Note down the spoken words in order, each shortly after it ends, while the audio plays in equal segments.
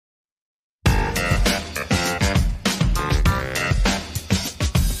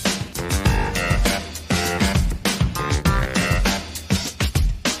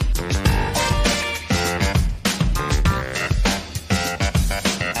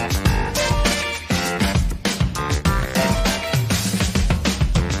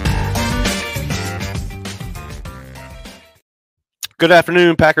Good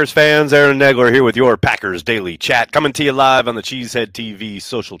afternoon, Packers fans. Aaron Negler here with your Packers Daily Chat, coming to you live on the Cheesehead TV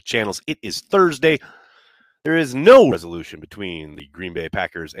social channels. It is Thursday. There is no resolution between the Green Bay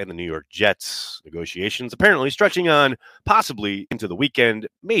Packers and the New York Jets. Negotiations apparently stretching on possibly into the weekend,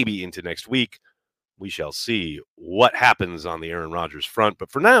 maybe into next week. We shall see what happens on the Aaron Rodgers front.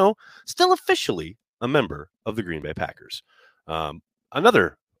 But for now, still officially a member of the Green Bay Packers.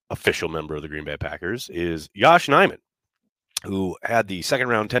 Another official member of the Green Bay Packers is Josh Nijman, who had the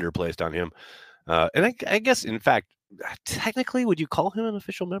second-round tender placed on him. And I guess, in fact, technically, would you call him an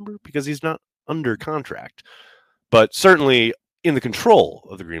official member? Because he's not under contract. But certainly in the control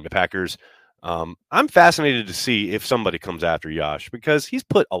of the Green Bay Packers. I'm fascinated to see if somebody comes after Josh, because he's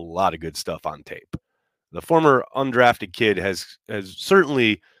put a lot of good stuff on tape. The former undrafted kid has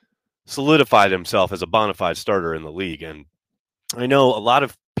certainly solidified himself as a bona fide starter in the league. And I know a lot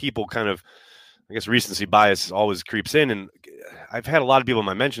of people kind of, I guess, recency bias always creeps in, and I've had a lot of people in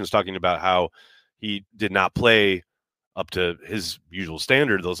my mentions talking about how he did not play up to his usual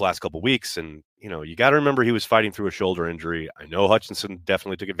standard those last couple of weeks. And, you know, you got to remember he was fighting through a shoulder injury. I know Hutchinson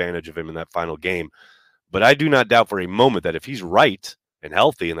definitely took advantage of him in that final game, but I do not doubt for a moment that if he's right and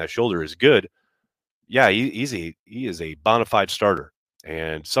healthy and that shoulder is good, yeah, he is a bona fide starter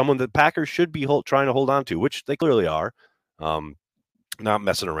and someone that Packers should be trying to hold on to, which they clearly are. Not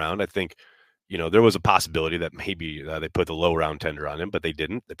messing around. I think, you know, there was a possibility that maybe they put the low round tender on him, but they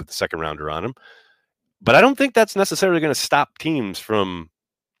didn't. They put the second rounder on him. But I don't think that's necessarily going to stop teams from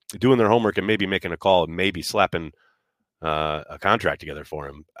doing their homework and maybe making a call and maybe slapping a contract together for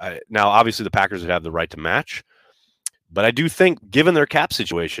him. Now, obviously, the Packers would have the right to match. But I do think, given their cap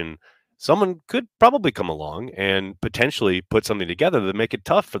situation, someone could probably come along and potentially put something together that make it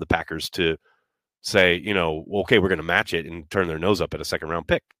tough for the Packers to say, you know, okay, we're going to match it and turn their nose up at a second-round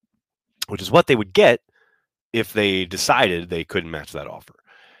pick, which is what they would get if they decided they couldn't match that offer.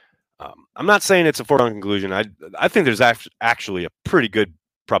 I'm not saying it's a foregone conclusion. I think there's actually a pretty good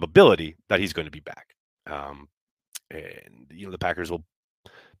probability that he's going to be back. And, you know, the Packers will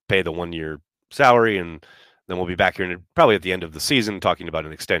pay the 1-year salary, and then we'll be back here probably at the end of the season talking about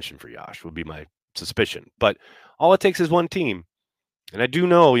an extension for Josh, would be my suspicion. But all it takes is one team. And I do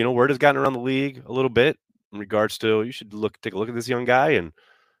know, you know, word has gotten around the league a little bit in regards to you should take a look at this young guy, and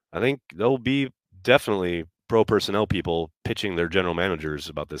I think there'll be definitely pro personnel people pitching their general managers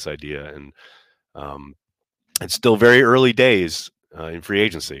about this idea. And it's still very early days in free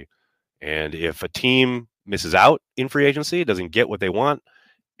agency. And if a team misses out in free agency, doesn't get what they want,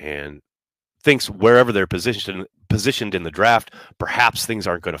 and thinks wherever they're positioned in the draft, perhaps things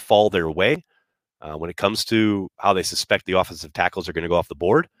aren't going to fall their way when it comes to how they suspect the offensive tackles are going to go off the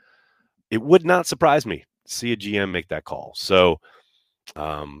board, it would not surprise me to see a GM make that call. So,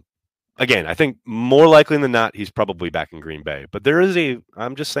 again, I think more likely than not, he's probably back in Green Bay. But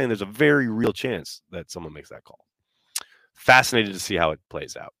I'm just saying there's a very real chance that someone makes that call. Fascinated to see how it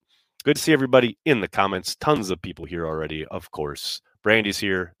plays out. Good to see everybody in the comments. Tons of people here already, of course. Brandy's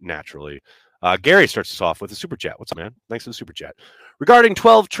here, naturally. Gary starts us off with a super chat. What's up, man? Thanks for the super chat. Regarding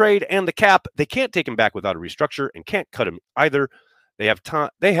 12 trade and the cap, they can't take him back without a restructure and can't cut him either. They have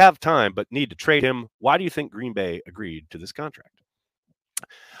time, but need to trade him. Why do you think Green Bay agreed to this contract?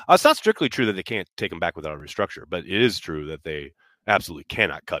 It's not strictly true that they can't take him back without a restructure, but it is true that they absolutely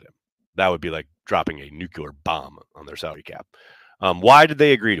cannot cut him. That would be like dropping a nuclear bomb on their salary cap. Why did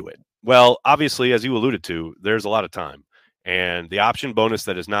they agree to it? Well, obviously, as you alluded to, there's a lot of time. And the option bonus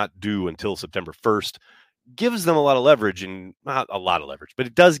that is not due until September 1st gives them a lot of leverage, and not a lot of leverage, but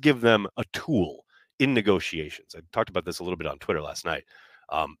it does give them a tool in negotiations. I talked about this a little bit on Twitter last night.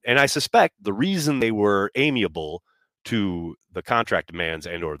 And I suspect the reason they were amiable to the contract demands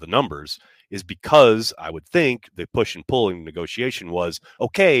and or the numbers is because I would think the push and pull in negotiation was,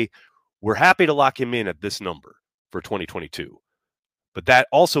 okay, we're happy to lock him in at this number for 2022. But that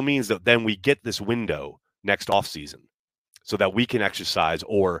also means that then we get this window next offseason so that we can exercise,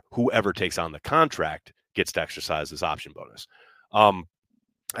 or whoever takes on the contract gets to exercise this option bonus.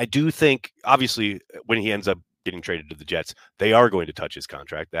 I do think, obviously, when he ends up getting traded to the Jets, they are going to touch his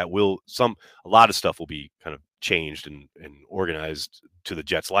contract. A lot of stuff will be kind of changed and organized to the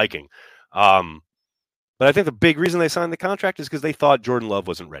Jets' liking. But I think the big reason they signed the contract is because they thought Jordan Love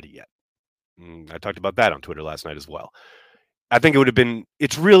wasn't ready yet. I talked about that on Twitter last night as well. I think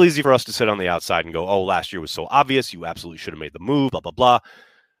it's real easy for us to sit on the outside and go, oh, last year was so obvious. You absolutely should have made the move, blah, blah, blah.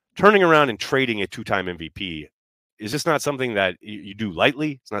 Turning around and trading a 2-time MVP is just not something that you do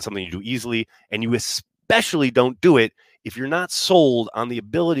lightly. It's not something you do easily. And you especially don't do it if you're not sold on the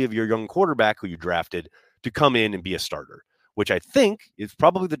ability of your young quarterback who you drafted to come in and be a starter, which I think is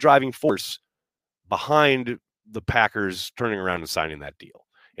probably the driving force behind the Packers turning around and signing that deal.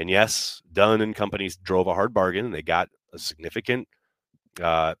 And yes, Dunn and companies drove a hard bargain, and they got a significant,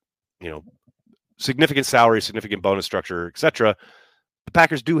 significant salary, significant bonus structure, etc. The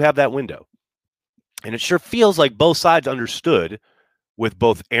Packers do have that window. And it sure feels like both sides understood, with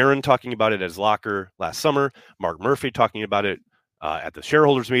both Aaron talking about it at his locker last summer, Mark Murphy talking about it at the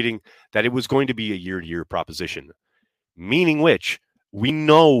shareholders meeting, that it was going to be a year-to-year proposition, meaning which we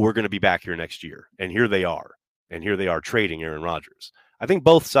know we're going to be back here next year. And here they are. And here they are trading Aaron Rodgers. I think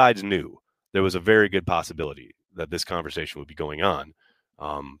both sides knew there was a very good possibility that this conversation would be going on.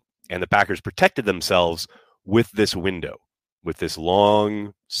 And the Packers protected themselves with this window, with this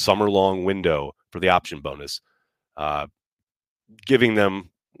long, summer-long window for the option bonus, giving them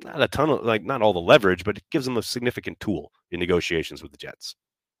not a ton of, not all the leverage, but it gives them a significant tool in negotiations with the Jets.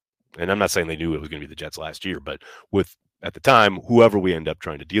 And I'm not saying they knew it was going to be the Jets last year, but with, at the time, whoever we end up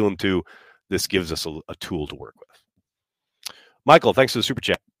trying to deal them to, this gives us a tool to work with. Michael, thanks for the super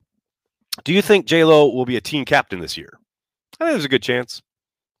chat. Do you think J-Lo will be a team captain this year? I think there's a good chance.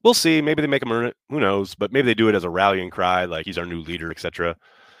 We'll see. Maybe they make him earn it. Who knows? But maybe they do it as a rallying cry, like he's our new leader, etc.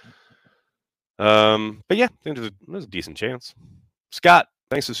 But yeah, I think there's a decent chance. Scott,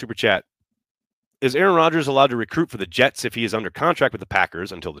 thanks for the super chat. Is Aaron Rodgers allowed to recruit for the Jets if he is under contract with the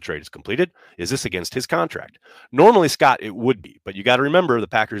Packers until the trade is completed? Is this against his contract? Normally, Scott, it would be. But you got to remember the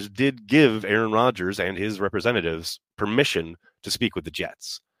Packers did give Aaron Rodgers and his representatives permission to speak with the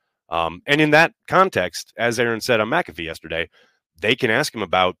Jets. And in that context, as Aaron said on McAfee yesterday, they can ask him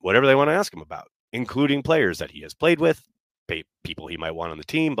about whatever they want to ask him about, including players that he has played with, people he might want on the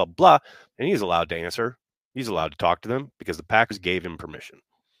team, blah, blah. And he's allowed to answer. He's allowed to talk to them because the Packers gave him permission.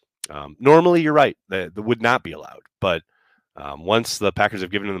 Normally, you're right. That would not be allowed. But once the Packers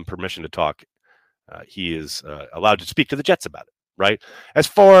have given him permission to talk, he is allowed to speak to the Jets about it, right? As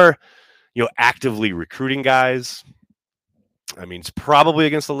for, actively recruiting guys, I mean, it's probably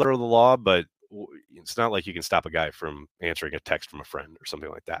against the letter of the law, but it's not like you can stop a guy from answering a text from a friend or something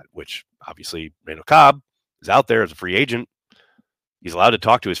like that, which obviously Randall Cobb is out there as a free agent. He's allowed to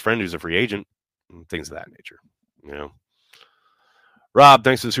talk to his friend who's a free agent, and things of that nature, Rob,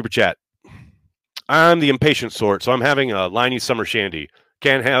 thanks for the super chat. I'm the impatient sort, so I'm having a Liney Summer Shandy.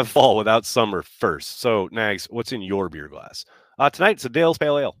 Can't have fall without summer first. So, Nags, what's in your beer glass? Tonight, it's a Dale's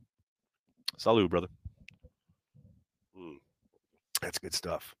Pale Ale. Salud, brother. That's good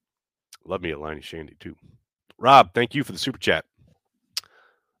stuff. Love me a Liney Shandy, too. Rob, thank you for the super chat.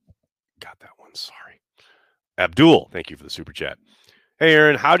 Got that one, sorry. Abdul, thank you for the super chat. Hey,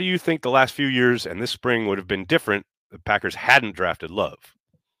 Aaron, how do you think the last few years and this spring would have been different if the Packers hadn't drafted Love?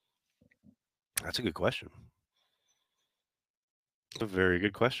 That's a good question. That's a very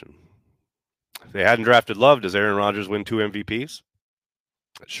good question. If they hadn't drafted Love, does Aaron Rodgers win 2 MVPs?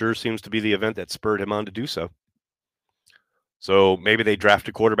 It sure seems to be the event that spurred him on to do so. So maybe they draft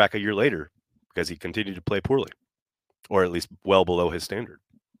a quarterback a year later because he continued to play poorly, or at least well below his standard.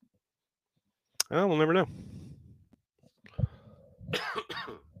 Well, we'll never know.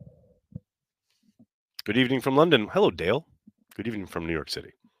 Good evening from London. Hello, Dale. Good evening from New York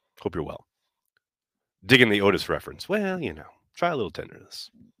City. Hope you're well. Digging the Otis reference. Well, try a little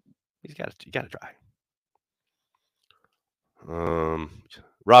tenderness. You got to try.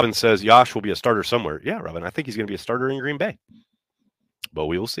 Robin says Yosh will be a starter somewhere. Yeah, Robin, I think he's going to be a starter in Green Bay. But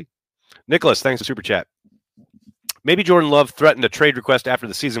we will see. Nicholas, thanks for super chat. Maybe Jordan Love threatened a trade request after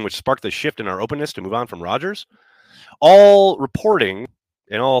the season, which sparked the shift in our openness to move on from Rodgers. All reporting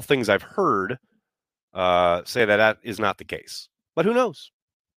and all things I've heard say that is not the case. But who knows?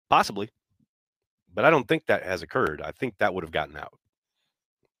 Possibly. But I don't think that has occurred. I think that would have gotten out.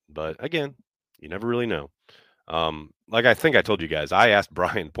 But again, you never really know. Like I think I told you guys, I asked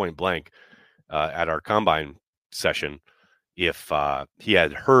Brian point blank at our combine session if he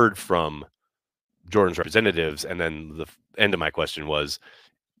had heard from Jordan's representatives, and then the end of my question was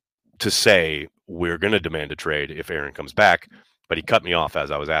to say we're going to demand a trade if Aaron comes back, but he cut me off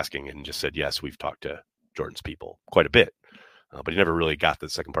as I was asking and just said, yes, we've talked to Jordan's people quite a bit, but he never really got the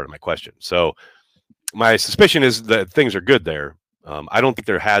second part of my question. So my suspicion is that things are good there. I don't think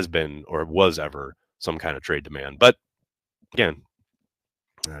there has been or was ever some kind of trade demand, but again,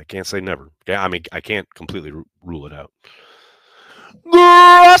 I can't say never. I mean, I can't completely rule it out.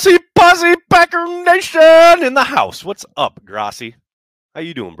 Grossi Posse Packer Nation in the house. What's up, Grossi? How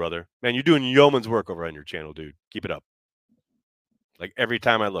you doing, brother? Man, you're doing yeoman's work over on your channel, dude. Keep it up. Like every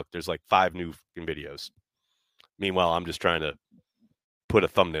time I look, there's like 5 new videos. Meanwhile, I'm just trying to put a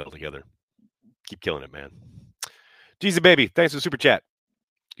thumbnail together. Keep killing it, man. Jeezy Baby, thanks for the super chat.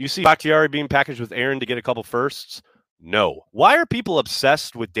 You see Bakhtiari being packaged with Aaron to get a couple firsts? No. Why are people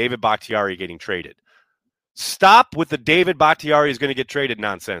obsessed with David Bakhtiari getting traded? Stop with the David Bakhtiari is going to get traded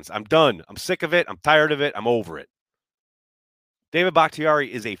nonsense. I'm done. I'm sick of it. I'm tired of it. I'm over it. David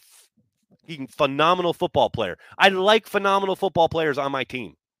Bakhtiari is a phenomenal football player. I like phenomenal football players on my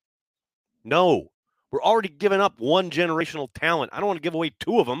team. No, we're already giving up one generational talent. I don't want to give away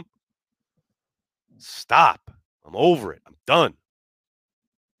two of them. Stop. I'm over it. I'm done.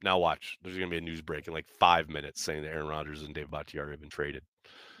 Now watch. There's going to be a news break in like 5 minutes saying that Aaron Rodgers and David Bakhtiari have been traded.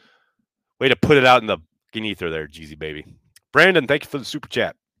 Way to put it out in the ether there, Jeezy baby. Brandon, thank you for the super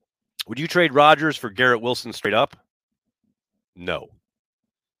chat. Would you trade Rodgers for Garrett Wilson straight up? No.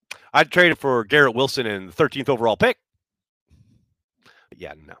 I'd trade it for Garrett Wilson and the 13th overall pick. But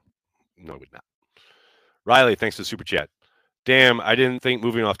yeah, no. No, I would not. Riley, thanks for the super chat. Damn, I didn't think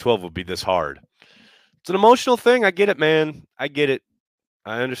moving off 12 would be this hard. It's an emotional thing. I get it, man. I get it.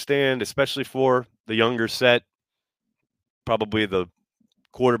 I understand, especially for the younger set. Probably the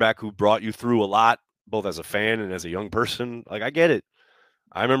quarterback who brought you through a lot, both as a fan and as a young person. Like, I get it.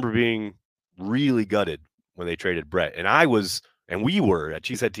 I remember being really gutted when they traded Brett. And we were at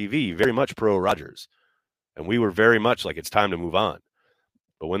Cheesehead TV very much pro Rodgers. And we were very much like, it's time to move on.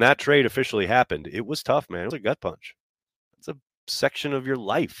 But when that trade officially happened, it was tough, man. It was a gut punch. It's a section of your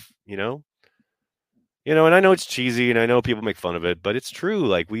life, you know? And I know it's cheesy and I know people make fun of it, but it's true.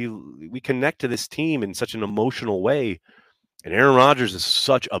 Like, we connect to this team in such an emotional way. And Aaron Rodgers is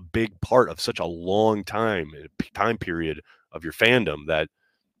such a big part of such a long time period of your fandom that,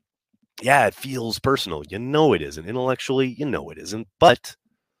 yeah, it feels personal. It isn't. Intellectually, it isn't. But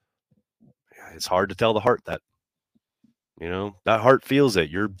it's hard to tell the heart that, that heart feels it.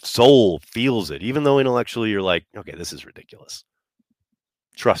 Your soul feels it. Even though intellectually you're like, okay, this is ridiculous.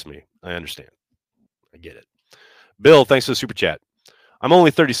 Trust me. I understand. I get it. Bill, thanks for the super chat. I'm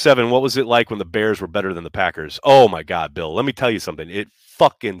only 37. What was it like when the Bears were better than the Packers? Oh, my God, Bill. Let me tell you something. It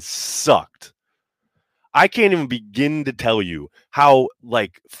fucking sucked. I can't even begin to tell you how,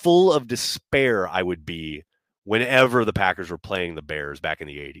 full of despair I would be whenever the Packers were playing the Bears back in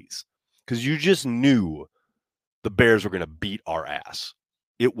the 80s. Because you just knew the Bears were going to beat our ass.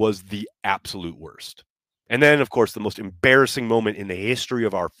 It was the absolute worst. And then, of course, the most embarrassing moment in the history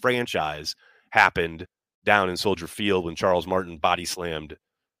of our franchise happened down in Soldier Field when Charles Martin body slammed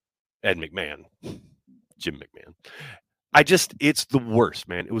Ed McMahon, Jim McMahon. It's the worst,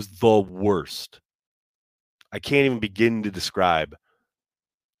 man. It was the worst. I can't even begin to describe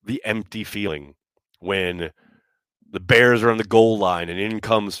the empty feeling when the Bears are on the goal line and in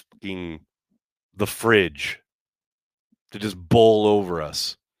comes the fridge to just bowl over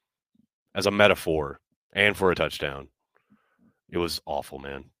us as a metaphor and for a touchdown. It was awful,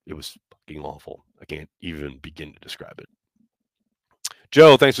 man. It was fucking awful. I can't even begin to describe it.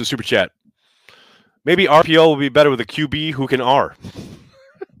 Joe, thanks for the super chat. Maybe RPO will be better with a QB who can R.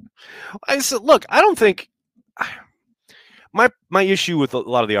 I said, look, I don't think my issue with a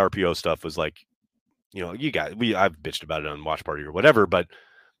lot of the RPO stuff was I've bitched about it on Watch Party or whatever, but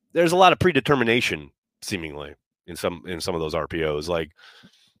there's a lot of predetermination seemingly in some of those RPOs.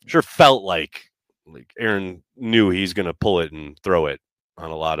 Sure felt like Aaron knew he's going to pull it and throw it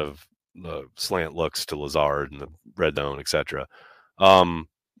on a lot of the slant looks to Lazard and the red zone, etc.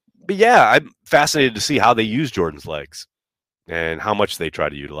 But yeah, I'm fascinated to see how they use Jordan's legs and how much they try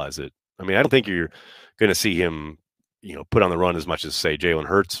to utilize it. I mean, I don't think you're going to see him, put on the run as much as, say, Jalen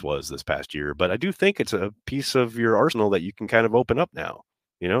Hurts was this past year. But I do think it's a piece of your arsenal that you can kind of open up now.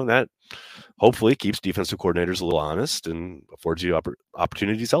 That hopefully keeps defensive coordinators a little honest and affords you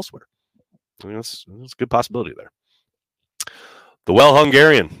opportunities elsewhere. I mean, that's a good possibility there. The Well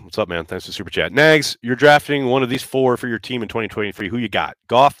Hungarian. What's up, man? Thanks for the super chat. Nags, you're drafting one of these four for your team in 2023. Who you got?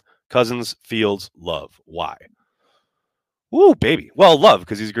 Goff, Cousins, Fields, Love. Why? Ooh, baby. Well, Love,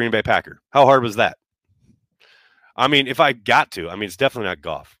 because he's a Green Bay Packer. How hard was that? I mean, if I got to, it's definitely not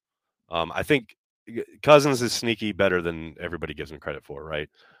Goff. I think Cousins is sneaky better than everybody gives him credit for, right?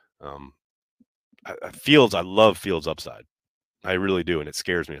 Fields, I love Fields' upside. I really do, and it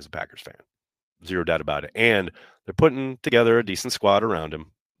scares me as a Packers fan. Zero doubt about it. And they're putting together a decent squad around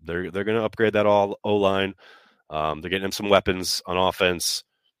him. They're going to upgrade that O-line. They're getting him some weapons on offense.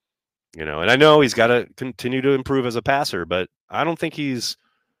 And I know he's got to continue to improve as a passer, but I don't think he's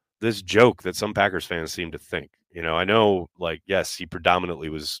this joke that some Packers fans seem to think. I know, yes, he predominantly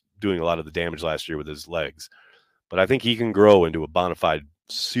was doing a lot of the damage last year with his legs, but I think he can grow into a bona fide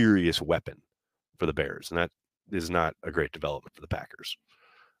serious weapon for the Bears, and that is not a great development for the Packers.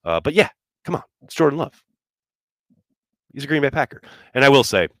 But yeah, come on, it's Jordan Love. He's a Green Bay Packer. And I will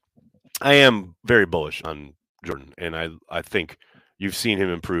say, I am very bullish on Jordan, and I think you've seen him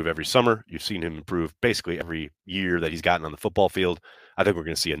improve every summer. You've seen him improve basically every year that he's gotten on the football field. I think we're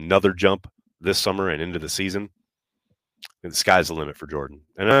going to see another jump this summer and into the season, the sky's the limit for Jordan.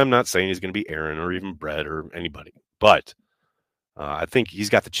 And I'm not saying he's going to be Aaron or even Brett or anybody, but I think he's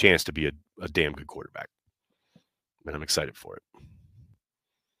got the chance to be a damn good quarterback. And I'm excited for it.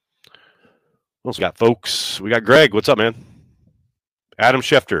 What else we got, folks? We got Greg. What's up, man? Adam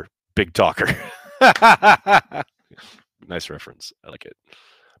Schefter, big talker. Nice reference. I like it.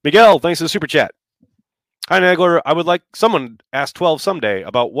 Miguel, thanks for the super chat. Hi, Nagler. I would like someone ask 12 someday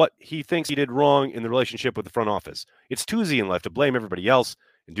about what he thinks he did wrong in the relationship with the front office. It's too easy and left to blame everybody else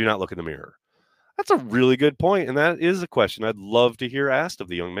and do not look in the mirror. That's a really good point, and that is a question I'd love to hear asked of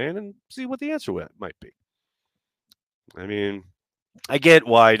the young man and see what the answer might be. I mean, I get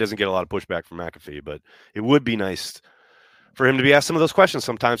why he doesn't get a lot of pushback from McAfee, but it would be nice for him to be asked some of those questions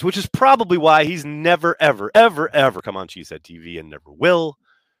sometimes, which is probably why he's never, ever, ever, ever come on Cheesehead TV and never will,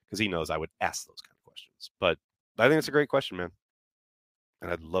 because he knows I would ask those kind of questions. But I think it's a great question, man.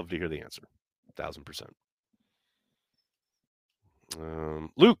 And I'd love to hear the answer. 1,000%.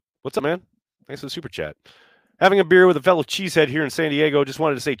 Luke, what's up, man? Thanks for the super chat. Having a beer with a fellow cheesehead here in San Diego. Just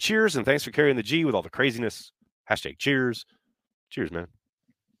wanted to say cheers and thanks for carrying the G with all the craziness. Hashtag cheers. Cheers, man.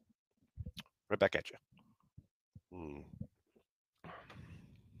 Right back at you.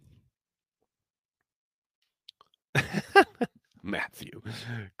 Matthew.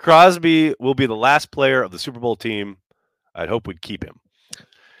 Crosby will be the last player of the Super Bowl team. I'd hope we'd keep him.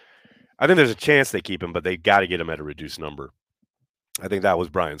 I think there's a chance they keep him, but they got to get him at a reduced number. I think that was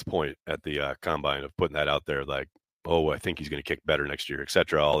Brian's point at the combine of putting that out there, like, oh, I think he's going to kick better next year,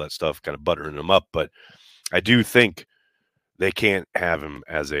 etc. All that stuff, kind of buttering him up. But I do think they can't have him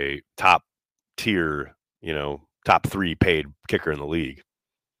as a top tier, top 3 paid kicker in the league.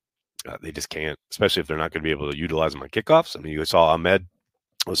 They just can't, especially if they're not going to be able to utilize him on kickoffs. I mean, you saw Ahmed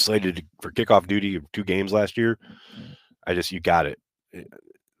was slated for kickoff duty of 2 games last year. You got it.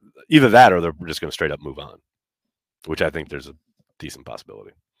 Either that or they're just going to straight up move on, which I think there's a decent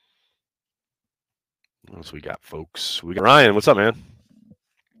possibility. What else we got, folks? We got Ryan. What's up, man?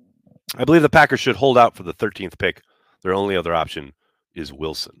 I believe the Packers should hold out for the 13th pick. Their only other option is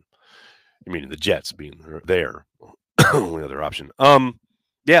Wilson. I mean, the Jets being their only other option.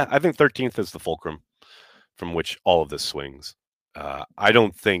 Yeah, I think 13th is the fulcrum from which all of this swings. I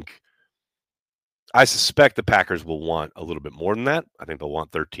suspect the Packers will want a little bit more than that. I think they'll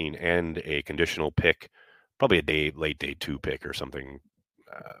want 13 and a conditional pick, probably a late day 2 pick or something,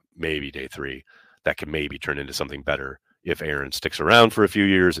 maybe day 3, that can maybe turn into something better if Aaron sticks around for a few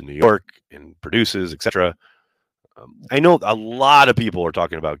years in New York and produces, etc. I know a lot of people are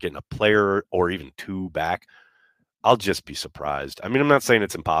talking about getting a player or even 2 back. I'll just be surprised. I mean, I'm not saying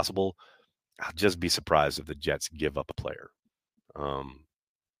it's impossible. I'll just be surprised if the Jets give up a player.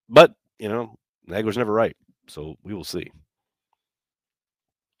 But, Nagler's never right, so we will see.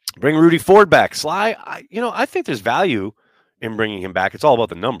 Bring Rudy Ford back. Sly, I think there's value in bringing him back. It's all about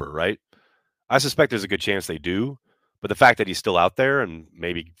the number, right? I suspect there's a good chance they do, but the fact that he's still out there and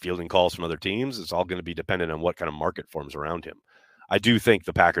maybe fielding calls from other teams, it's all going to be dependent on what kind of market forms around him. I do think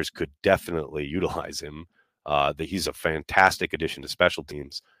the Packers could definitely utilize him. That he's a fantastic addition to special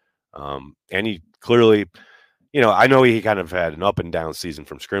teams. And he clearly, I know he kind of had an up and down season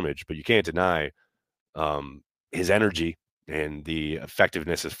from scrimmage, but you can't deny his energy and the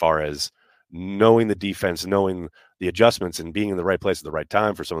effectiveness as far as knowing the defense, knowing the adjustments, and being in the right place at the right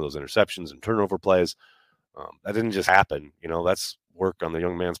time for some of those interceptions and turnover plays. That didn't just happen. That's work on the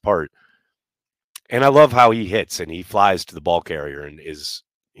young man's part. And I love how he hits and he flies to the ball carrier and is,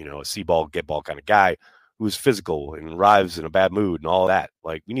 a see ball, get ball kind of guy who's physical and arrives in a bad mood and all that.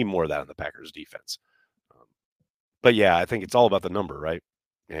 Like, we need more of that in the Packers defense. But yeah, I think it's all about the number, right?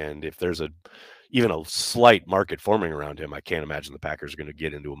 And if there's even a slight market forming around him, I can't imagine the Packers are going to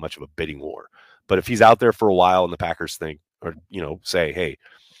get into much of a bidding war. But if he's out there for a while and the Packers think, or, say, hey,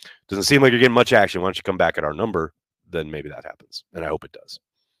 doesn't seem like you're getting much action, why don't you come back at our number? Then maybe that happens. And I hope it does.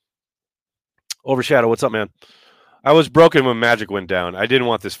 Overshadow, what's up, man? I was broken when Magic went down. I didn't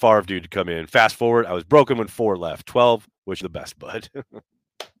want this Favre dude to come in. Fast forward, I was broken when 4 left. 12, wish you the best, bud.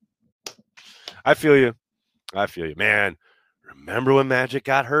 I feel you. Man, remember when Magic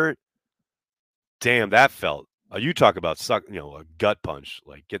got hurt? Damn, that felt. You talk about a gut punch,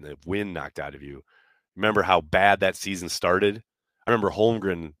 like getting the wind knocked out of you. Remember how bad that season started? I remember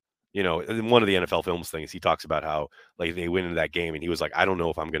Holmgren, in one of the NFL Films things, he talks about how like they went into that game and he was like, I don't know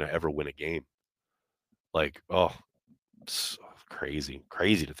if I'm going to ever win a game. Like, oh, it's crazy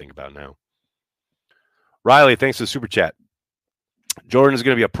to think about now. Riley, thanks for the super chat. Jordan is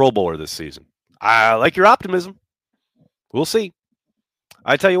going to be a Pro Bowler this season. I like your optimism. We'll see.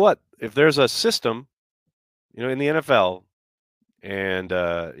 I tell you what, if there's a system, in the NFL, and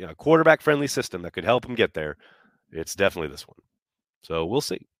a quarterback-friendly system that could help him get there, it's definitely this one. So we'll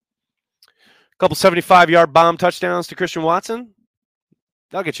see. A couple 75-yard bomb touchdowns to Christian Watson.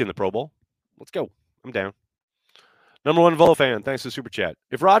 That'll get you in the Pro Bowl. Let's go. I'm down. Number one Volo fan, thanks for the super chat.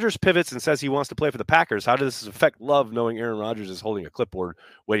 If Rodgers pivots and says he wants to play for the Packers, how does this affect Love knowing Aaron Rodgers is holding a clipboard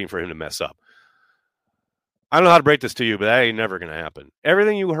waiting for him to mess up? I don't know how to break this to you, but that ain't never going to happen.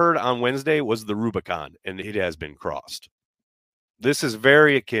 Everything you heard on Wednesday was the Rubicon, and it has been crossed. This is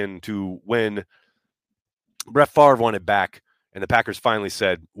very akin to when Brett Favre wanted back, and the Packers finally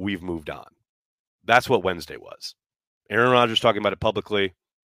said, we've moved on. That's what Wednesday was. Aaron Rodgers talking about it publicly,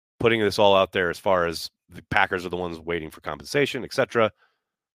 putting this all out there as far as the Packers are the ones waiting for compensation, etc.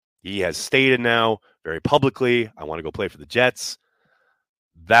 He has stated now very publicly, I want to go play for the Jets.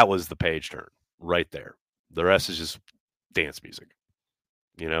 That was the page turn right there. The rest is just dance music.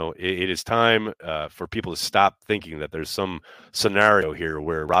 It is time for people to stop thinking that there's some scenario here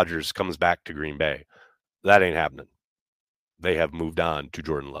where Rodgers comes back to Green Bay. That ain't happening. They have moved on to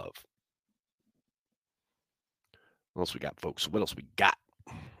Jordan Love. What else we got, folks? What else we got?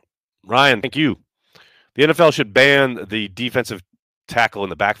 Ryan, thank you. The NFL should ban the defensive tackle in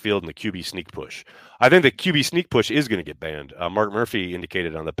the backfield and the QB sneak push. I think the QB sneak push is going to get banned. Mark Murphy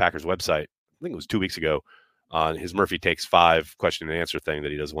indicated on the Packers website, I think it was 2 weeks ago, on his Murphy Takes 5 question and answer thing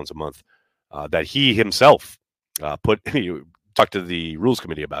that he does once a month, that he himself talked to the rules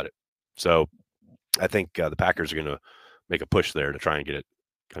committee about it. So I think the Packers are going to make a push there to try and get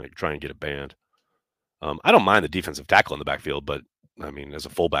it banned. I don't mind the defensive tackle in the backfield, but I mean, as a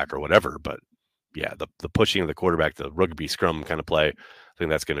fullback or whatever, but yeah, the pushing of the quarterback, the rugby scrum kind of play, I think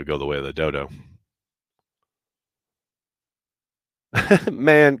that's going to go the way of the dodo.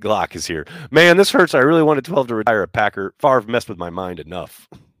 Man, Glock is here. Man, this hurts. I really wanted 12 to retire a Packer. Favre messed with my mind enough.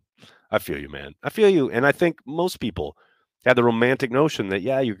 I feel you, man. I feel you. And I think most people had the romantic notion that,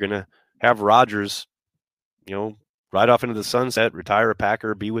 yeah, you're going to have Rodgers, ride off into the sunset, retire a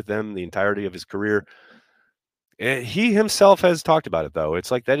Packer, be with them the entirety of his career. He himself has talked about it, though.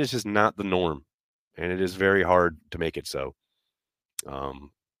 It's like that is just not the norm. And it is very hard to make it so.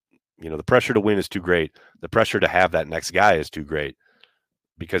 The pressure to win is too great. The pressure to have that next guy is too great.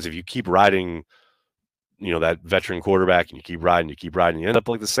 Because if you keep riding, that veteran quarterback and you keep riding, you end up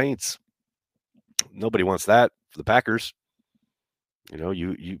like the Saints. Nobody wants that for the Packers.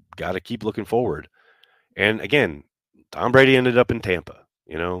 You got to keep looking forward. And again, Tom Brady ended up in Tampa.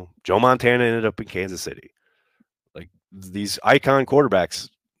 Joe Montana ended up in Kansas City. Like these icon quarterbacks,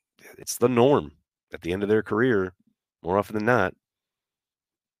 it's the norm at the end of their career, more often than not.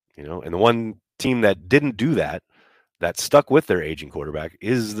 And the one team that didn't do that stuck with their aging quarterback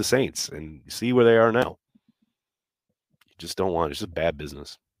is the Saints. And you see where they are now. You just don't want it. It's just bad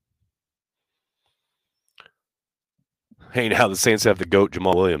business. Hey, now the Saints have the GOAT,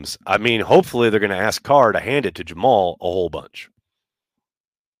 Jamal Williams. I mean, hopefully they're going to ask Carr to hand it to Jamal a whole bunch.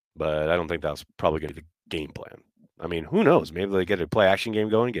 But I don't think that's probably going to be the game plan. I mean, who knows? Maybe they get a play-action game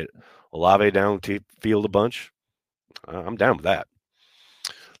going, get Olave down to field a bunch. I'm down with that.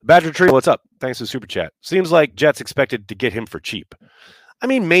 Badger Tree, what's up? Thanks for the super chat. Seems like Jets expected to get him for cheap. I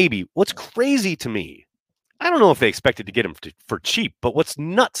mean, maybe. What's crazy to me, I don't know if they expected to get him for cheap, but what's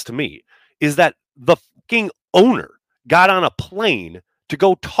nuts to me is that the fucking owner got on a plane to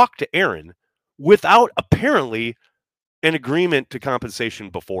go talk to Aaron without apparently an agreement to compensation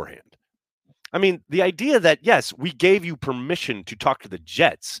beforehand. I mean, the idea that, yes, we gave you permission to talk to the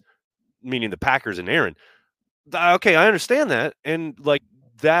Jets, meaning the Packers and Aaron. Okay, I understand that. And like,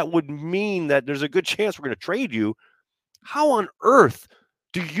 that would mean that there's a good chance we're going to trade you. How on earth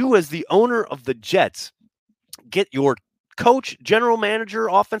do you, as the owner of the Jets, get your coach, general manager,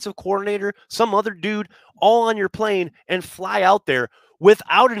 offensive coordinator, some other dude all on your plane and fly out there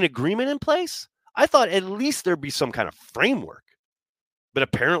without an agreement in place? I thought at least there'd be some kind of framework, but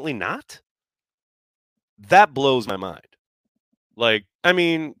apparently not. That blows my mind. Like, I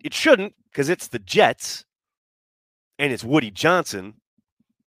mean, it shouldn't because it's the Jets and it's Woody Johnson,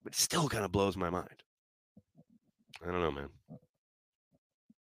 but it still kind of blows my mind. I don't know, man.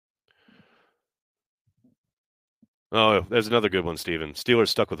 Oh, there's another good one, Steven. Steelers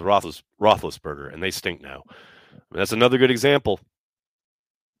stuck with Roethlisberger, and they stink now. I mean, that's another good example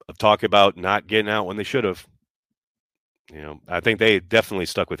of talk about not getting out when they should have. I think they definitely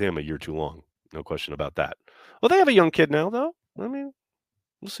stuck with him a year too long. No question about that. Well, they have a young kid now, though. I mean,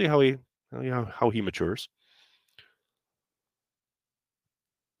 we'll see how he matures.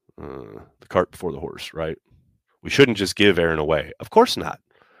 The cart before the horse, right? We shouldn't just give Aaron away. Of course not.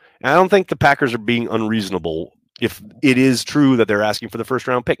 And I don't think the Packers are being unreasonable if it is true that they're asking for the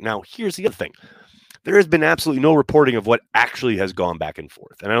first-round pick. Now, here's the other thing. there has been absolutely no reporting of what actually has gone back and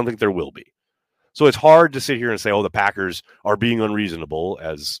forth, and I don't think there will be. So it's hard to sit here and say, oh, the Packers are being unreasonable,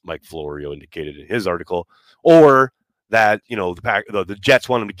 as Mike Florio indicated in his article, or that, the Jets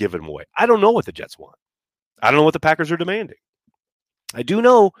want him to give him away. I don't know what the Jets want. I don't know what the Packers are demanding. I do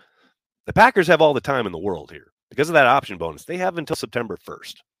know the Packers have all the time in the world here. Because of that option bonus, they have until September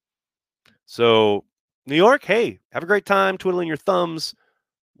 1st. So, New York, hey, have a great time twiddling your thumbs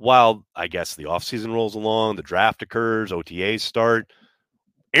while, I guess, the offseason rolls along, the draft occurs, OTAs start.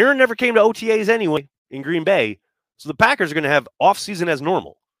 Aaron never came to OTAs anyway in Green Bay, so the Packers are going to have offseason as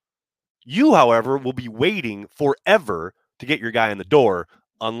normal. You, however, will be waiting forever to get your guy in the door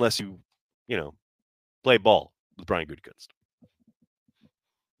unless you play ball with Brian Gutekunst.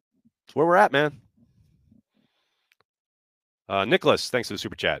 That's where we're at, man. Nicholas, thanks for the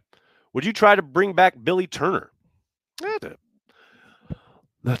super chat. Would you try to bring back Billy Turner?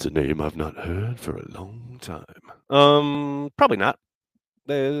 That's a name I've not heard for a long time. Probably not.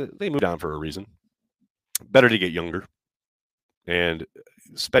 They moved on for a reason. Better to get younger. And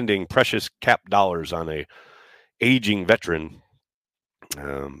spending precious cap dollars on a aging veteran,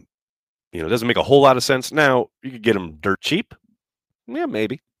 doesn't make a whole lot of sense. Now, you could get him dirt cheap. Yeah,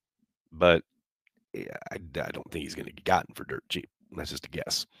 maybe. But I don't think he's going to get gotten for dirt cheap. That's just a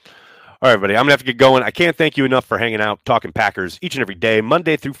guess. All right, everybody, I'm going to have to get going. I can't thank you enough for hanging out, talking Packers each and every day,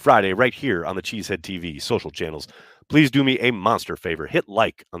 Monday through Friday, right here on the Cheesehead TV social channels. Please do me a monster favor. Hit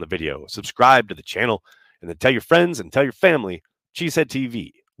like on the video, subscribe to the channel, and then tell your friends and tell your family, Cheesehead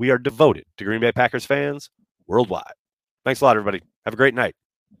TV. We are devoted to Green Bay Packers fans worldwide. Thanks a lot, everybody. Have a great night.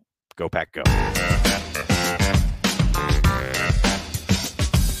 Go Pack, go.